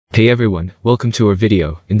Hey everyone, welcome to our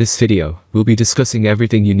video. In this video, we'll be discussing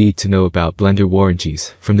everything you need to know about blender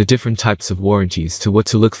warranties, from the different types of warranties to what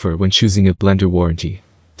to look for when choosing a blender warranty.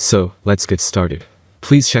 So, let's get started.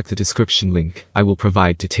 Please check the description link, I will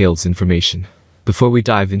provide details information. Before we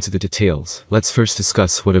dive into the details, let's first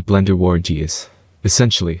discuss what a blender warranty is.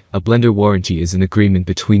 Essentially, a blender warranty is an agreement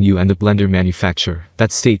between you and the blender manufacturer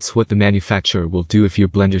that states what the manufacturer will do if your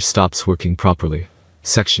blender stops working properly.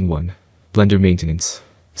 Section 1. Blender maintenance.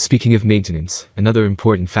 Speaking of maintenance, another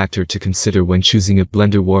important factor to consider when choosing a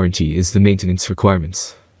blender warranty is the maintenance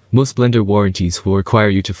requirements. Most blender warranties will require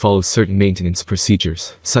you to follow certain maintenance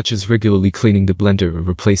procedures, such as regularly cleaning the blender or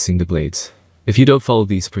replacing the blades. If you don't follow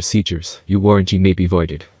these procedures, your warranty may be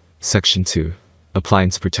voided. Section 2.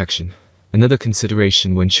 Appliance protection. Another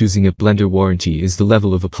consideration when choosing a blender warranty is the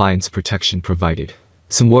level of appliance protection provided.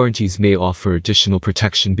 Some warranties may offer additional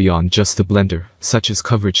protection beyond just the blender, such as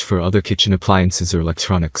coverage for other kitchen appliances or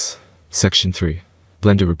electronics. Section 3.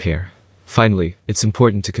 Blender repair. Finally, it's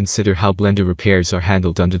important to consider how blender repairs are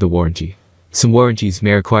handled under the warranty. Some warranties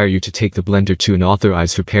may require you to take the blender to an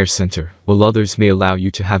authorized repair center, while others may allow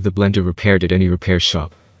you to have the blender repaired at any repair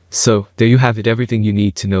shop. So, there you have it, everything you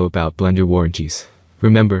need to know about blender warranties.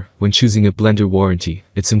 Remember, when choosing a blender warranty,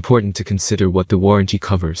 it's important to consider what the warranty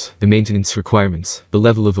covers, the maintenance requirements, the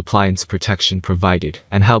level of appliance protection provided,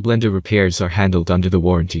 and how blender repairs are handled under the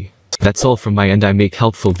warranty. That's all from my end. I make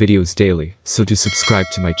helpful videos daily, so do subscribe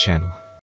to my channel.